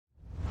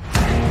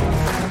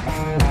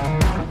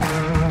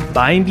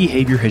Buying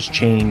behavior has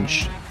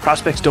changed.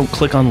 Prospects don't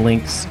click on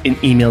links in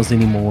emails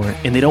anymore,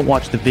 and they don't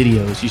watch the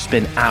videos you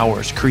spend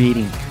hours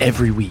creating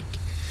every week.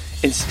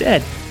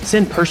 Instead,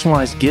 send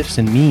personalized gifts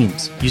and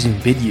memes using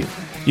Vidyou.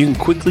 You can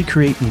quickly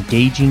create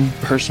engaging,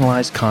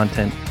 personalized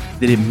content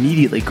that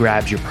immediately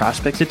grabs your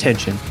prospect's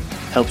attention,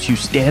 helps you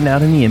stand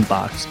out in the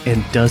inbox,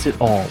 and does it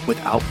all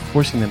without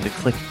forcing them to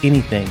click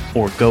anything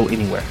or go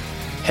anywhere.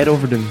 Head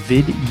over to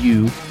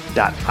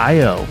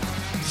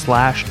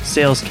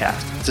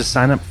vidyou.io/salescast to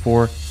sign up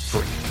for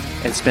free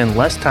and spend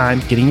less time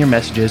getting your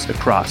messages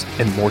across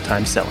and more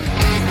time selling.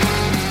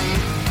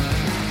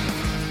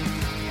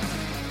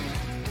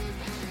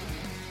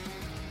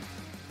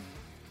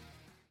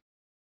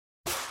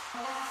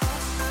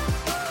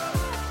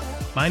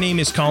 My name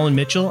is Colin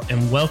Mitchell,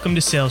 and welcome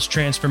to Sales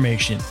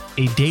Transformation,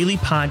 a daily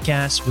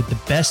podcast with the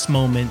best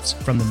moments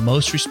from the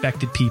most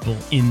respected people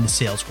in the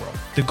sales world.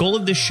 The goal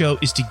of this show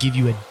is to give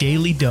you a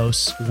daily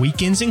dose,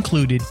 weekends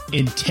included,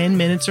 in 10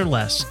 minutes or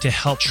less to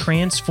help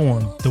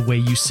transform the way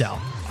you sell.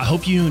 I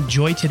hope you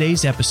enjoy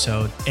today's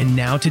episode, and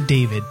now to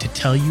David to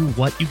tell you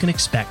what you can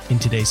expect in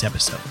today's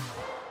episode.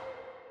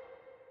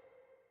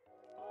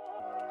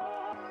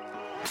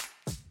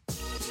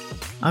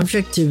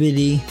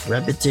 Objectivity,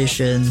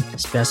 repetition,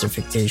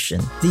 specification.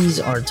 These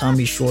are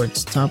Tommy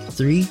Short's top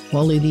 3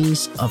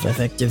 qualities of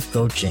effective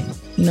coaching.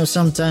 You know,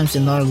 sometimes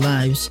in our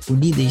lives, we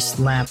need a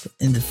slap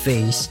in the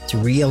face to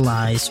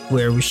realize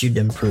where we should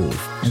improve.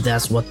 And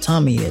that's what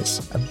Tommy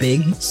is, a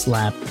big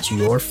slap to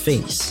your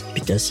face,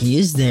 because he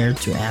is there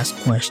to ask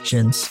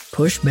questions,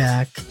 push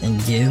back,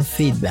 and give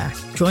feedback.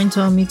 Join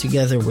Tommy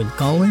together with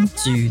Colin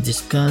to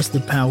discuss the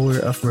power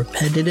of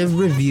repetitive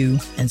review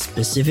and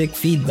specific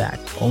feedback,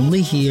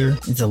 only here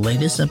in the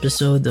latest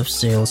episode of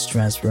Sales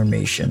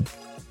Transformation.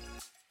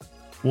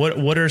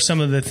 What are some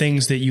of the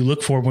things that you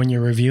look for when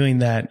you're reviewing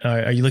that?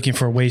 Are you looking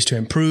for ways to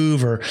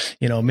improve, or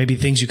maybe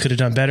things you could have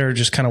done better?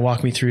 Just kind of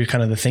walk me through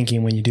kind of the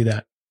thinking when you do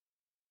that.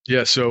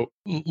 Yeah, so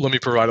let me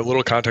provide a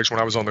little context. When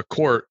I was on the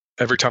court,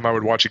 every time I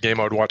would watch a game,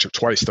 I would watch it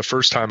twice. The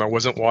first time I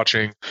wasn't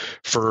watching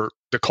for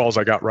the calls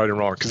I got right and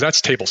wrong, because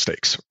that's table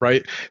stakes,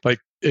 right? Like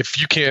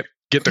if you can't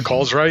get the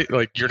calls right,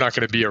 like you're not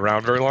going to be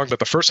around very long. But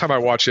the first time I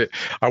watch it,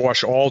 I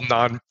watched all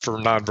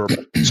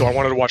nonverbal. So I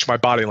wanted to watch my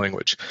body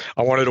language.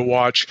 I wanted to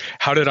watch,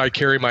 how did I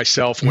carry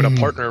myself when a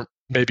partner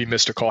maybe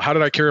missed a call? How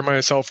did I carry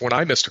myself when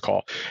I missed a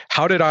call?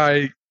 How did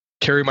I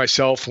carry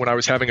myself when I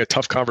was having a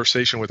tough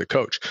conversation with a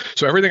coach?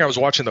 So everything I was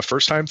watching the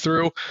first time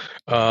through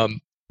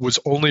was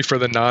only for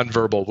the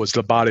nonverbal, was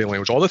the body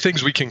language, all the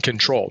things we can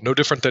control, no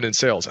different than in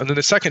sales. And then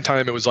the second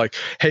time it was like,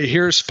 hey,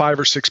 here's 5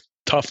 or 6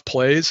 tough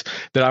plays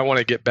that I want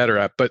to get better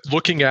at. But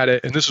looking at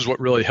it, and this is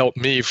what really helped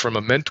me from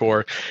a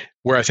mentor,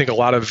 where I think a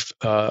lot of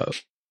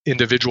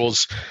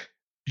individuals,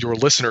 your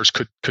listeners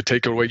could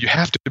take away. You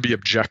have to be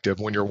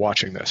objective when you're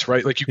watching this,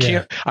 right? Like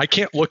I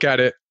can't look at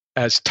it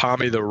as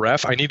Tommy the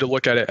ref. I need to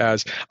look at it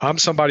as I'm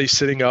somebody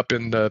sitting up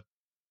in the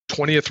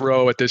 20th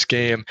row at this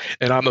game,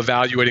 and I'm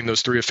evaluating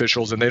those 3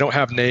 officials, and they don't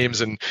have names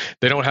and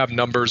they don't have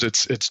numbers.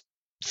 It's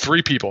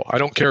 3 people. I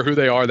don't care who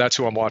they are. That's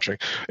who I'm watching.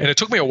 And it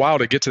took me a while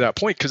to get to that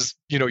point, because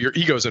your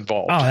ego's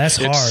involved. Oh, that's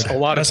it's hard. A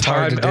lot that's of time.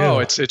 Hard to do. Oh,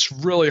 it's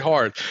really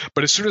hard.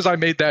 But as soon as I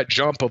made that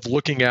jump of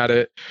looking at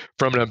it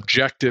from an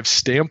objective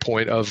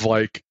standpoint of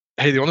like,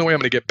 hey, the only way I'm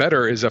going to get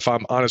better is if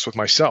I'm honest with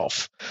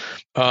myself.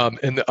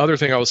 And the other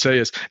thing I will say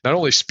is not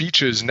only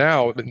speeches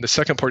now, and the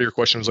second part of your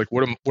question was like,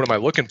 what am I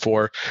looking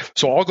for?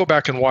 So I'll go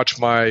back and watch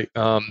my,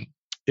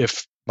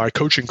 if my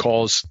coaching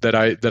calls that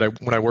I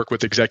when I work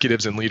with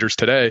executives and leaders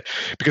today,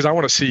 because I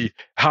want to see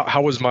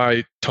how was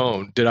my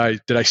tone? Did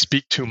I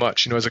speak too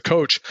much? As a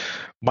coach,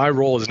 my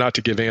role is not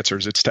to give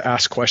answers. It's to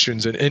ask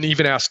questions and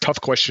even ask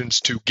tough questions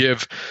to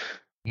give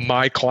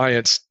my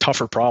clients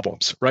tougher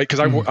problems, right? Because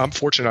I'm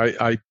fortunate.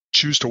 I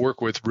choose to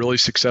work with really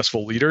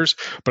successful leaders,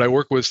 but I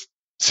work with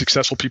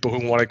successful people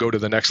who want to go to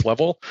the next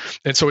level.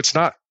 And so it's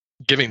not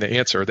giving the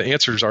answer. The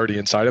answer is already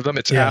inside of them.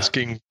 It's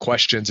asking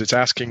questions. It's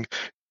asking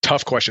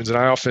tough questions. And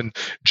I often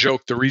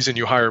joke, the reason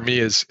you hire me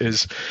is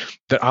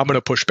that I'm going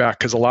to push back,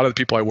 because a lot of the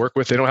people I work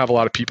with, they don't have a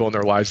lot of people in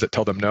their lives that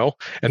tell them no.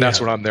 And that's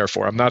what I'm there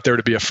for. I'm not there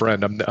to be a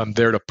friend. I'm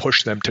there to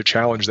push them, to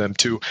challenge them,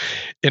 to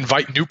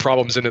invite new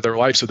problems into their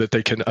life so that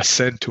they can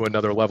ascend to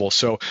another level.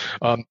 So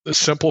the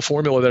simple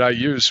formula that I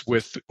use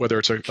with, whether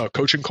it's a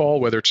coaching call,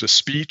 whether it's a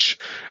speech,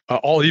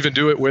 I'll even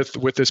do it with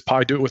this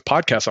do it with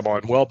podcasts I'm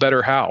on. Well,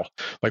 better, how?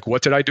 Like,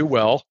 what did I do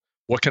well?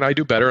 What can I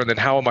do better? And then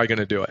how am I going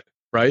to do it?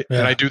 Right. Yeah.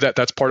 And I do that.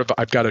 That's part of,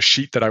 I've got a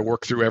sheet that I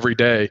work through every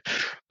day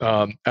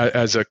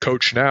as a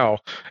coach now.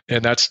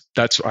 And that's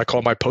I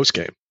call my post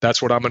game.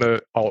 That's what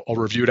I'll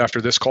review it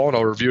after this call, and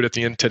I'll review it at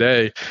the end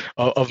today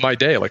of my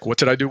day. Like, what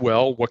did I do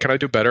well? What can I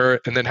do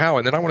better? And then how?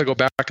 And then I want to go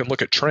back and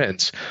look at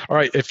trends. All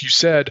right. If you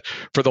said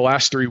for the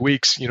last 3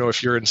 weeks,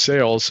 if you're in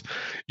sales,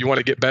 you want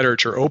to get better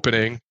at your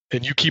opening,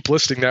 and you keep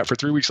listing that for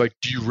 3 weeks, like,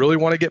 do you really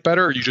want to get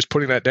better, or are you just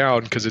putting that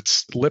down because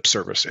it's lip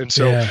service? And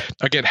so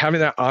again,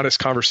 having that honest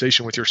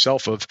conversation with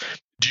yourself of,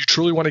 do you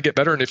truly want to get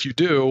better? And if you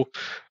do,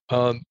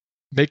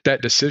 make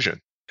that decision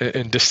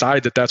and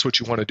decide that that's what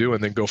you want to do,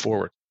 and then go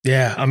forward.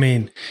 Yeah. I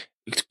mean,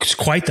 it's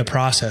quite the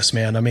process,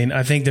 man. I mean,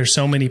 I think there's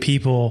so many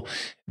people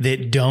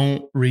that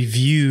don't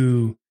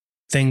review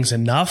things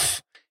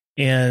enough.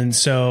 And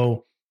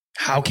so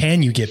how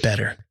can you get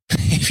better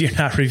if you're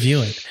not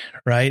reviewing,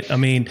 right? I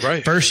mean,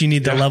 First you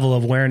need the level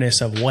of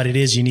awareness of what it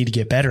is you need to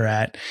get better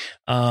at.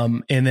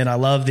 And then I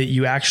love that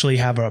you actually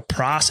have a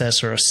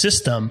process or a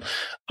system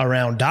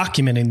around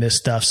documenting this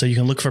stuff so you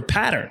can look for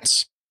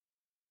patterns.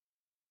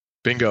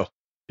 Bingo.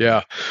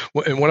 Yeah.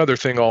 And one other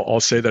thing I'll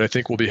say that I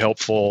think will be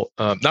helpful,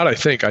 I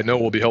know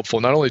will be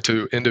helpful, not only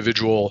to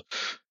individual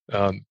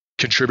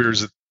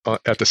contributors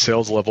at the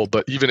sales level,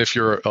 but even if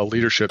you're a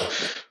leadership.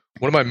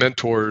 One of my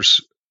mentors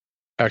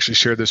actually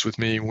shared this with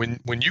me.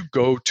 When you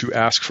go to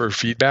ask for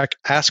feedback,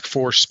 ask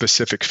for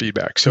specific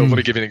feedback. So let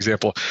me give you an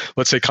example.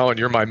 Let's say, Colin,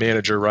 you're my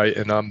manager, right?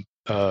 And I'm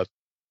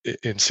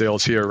in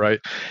sales here, right?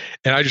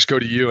 And I just go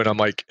to you and I'm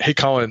like, hey,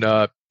 Colin,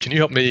 can you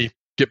help me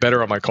get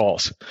better on my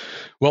calls?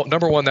 Well,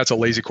 number one, that's a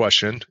lazy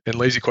question, and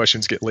lazy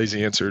questions get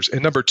lazy answers.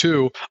 And number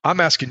two,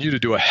 I'm asking you to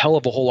do a hell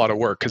of a whole lot of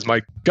work because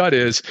my gut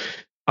is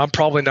I'm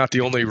probably not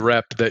the only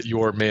rep that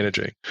you're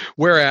managing.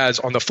 Whereas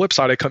on the flip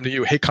side, I come to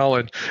you, hey,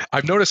 Colin,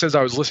 I've noticed as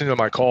I was listening to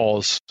my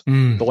calls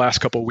the last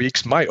couple of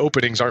weeks, my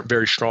openings aren't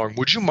very strong.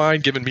 Would you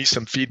mind giving me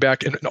some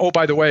feedback? And oh,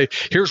 by the way,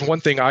 here's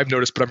one thing I've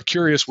noticed, but I'm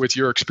curious with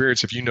your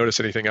experience if you notice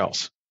anything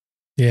else.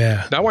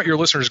 Yeah. Now I want your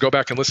listeners to go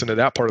back and listen to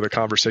that part of the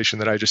conversation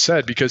that I just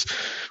said, because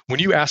when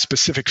you ask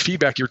specific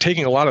feedback, you're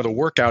taking a lot of the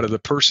work out of the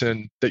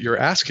person that you're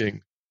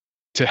asking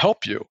to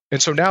help you.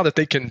 And so now that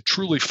they can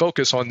truly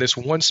focus on this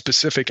one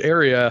specific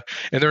area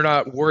and they're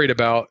not worried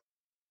about,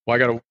 well, I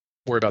got to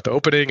worry about the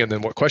opening and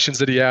then what questions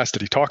did he ask?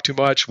 Did he talk too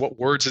much? What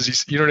words is he,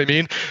 you know what I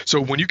mean? So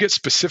when you get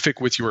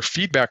specific with your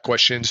feedback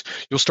questions,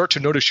 you'll start to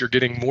notice you're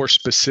getting more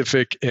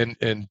specific and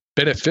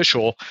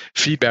beneficial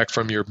feedback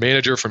from your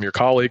manager, from your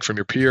colleague, from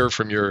your peer,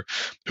 from your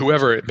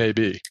whoever it may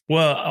be.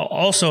 Well,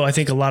 also, I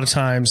think a lot of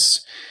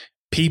times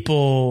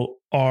people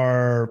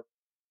are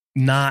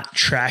not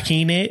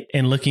tracking it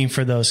and looking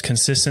for those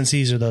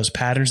consistencies or those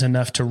patterns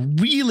enough to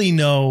really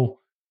know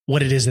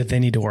what it is that they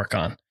need to work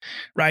on,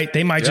 right?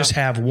 They might just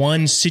have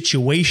one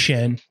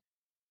situation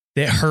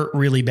that hurt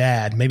really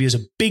bad. Maybe it was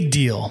a big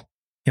deal,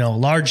 a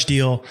large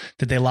deal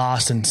that they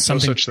lost and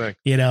something, no such thing.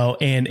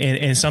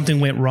 And something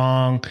went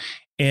wrong.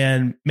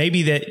 And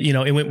maybe that,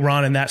 it went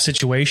wrong in that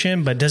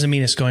situation, but doesn't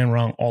mean it's going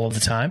wrong all of the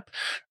time.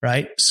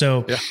 Right.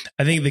 So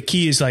I think the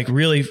key is like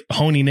really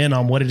honing in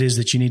on what it is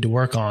that you need to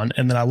work on.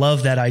 And then I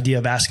love that idea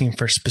of asking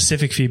for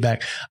specific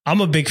feedback.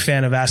 I'm a big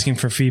fan of asking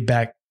for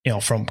feedback,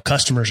 from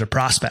customers or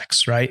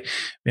prospects, right?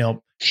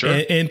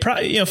 Sure.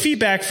 And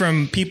feedback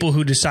from people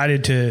who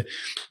decided to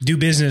do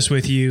business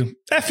with you,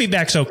 that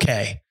feedback's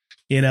okay.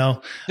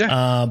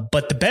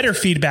 But the better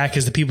feedback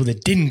is the people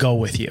that didn't go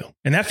with you.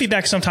 And that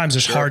feedback sometimes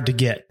is hard to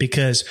get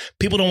because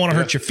people don't want to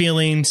hurt your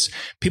feelings.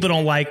 People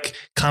don't like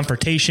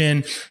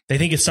confrontation. They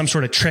think it's some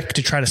sort of trick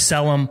to try to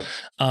sell them.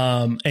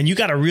 And you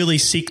got to really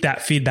seek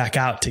that feedback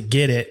out to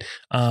get it.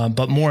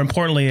 But more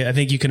importantly, I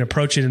think you can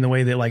approach it in the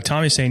way that like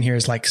Tommy's saying here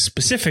is like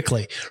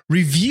specifically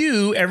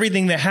review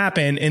everything that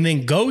happened and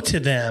then go to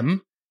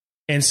them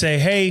and say,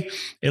 hey,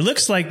 it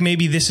looks like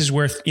maybe this is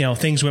where,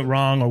 things went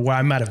wrong or where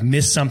I might have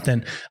missed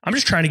something. I'm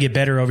just trying to get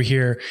better over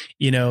here.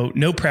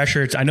 No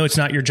pressure. I know it's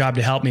not your job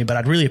to help me, but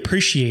I'd really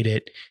appreciate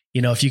it,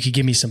 if you could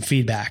give me some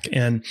feedback.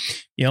 And,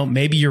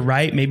 maybe you're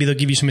right. Maybe they'll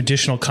give you some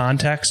additional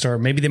context, or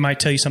maybe they might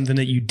tell you something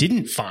that you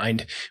didn't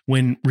find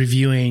when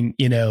reviewing,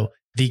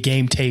 the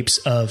game tapes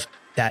of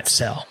that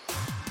sell.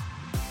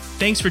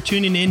 Thanks for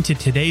tuning in to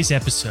today's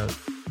episode.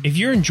 If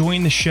you're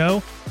enjoying the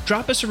show,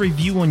 drop us a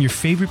review on your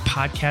favorite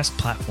podcast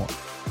platform.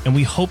 And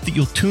we hope that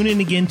you'll tune in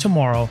again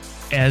tomorrow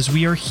as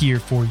we are here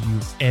for you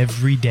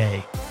every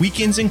day,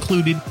 weekends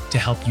included, to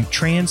help you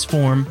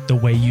transform the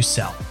way you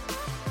sell.